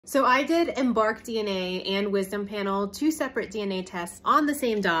So I did Embark DNA and Wisdom Panel, 2 separate DNA tests on the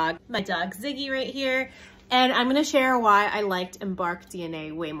same dog, my dog Ziggy right here. And I'm gonna share why I liked Embark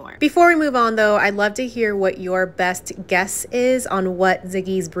DNA way more. Before we move on though, I'd love to hear what your best guess is on what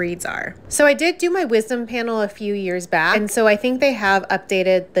Ziggy's breeds are. So I did do my Wisdom Panel a few years back, and so I think they have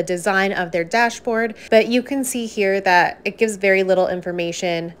updated the design of their dashboard, but you can see here that it gives very little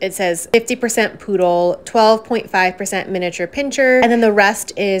information. It says 50% poodle, 12.5% miniature pinscher, and then the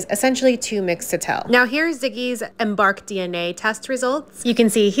rest is essentially too mixed to tell. Now here's Ziggy's Embark DNA test results. You can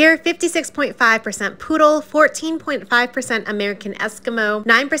see here 56.5% poodle, 14.5% American Eskimo,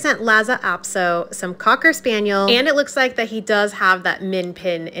 9% Lhasa Apso, some Cocker Spaniel, and it looks like that he does have that min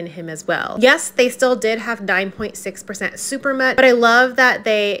pin in him as well. Yes, they still did have 9.6% super mutt, but I love that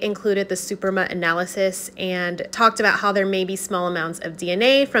they included the super mutt analysis and talked about how there may be small amounts of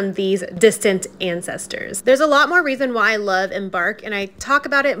DNA from these distant ancestors. There's a lot more reason why I love Embark, and I talk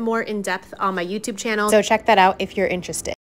about it more in depth on my YouTube channel, so check that out if you're interested.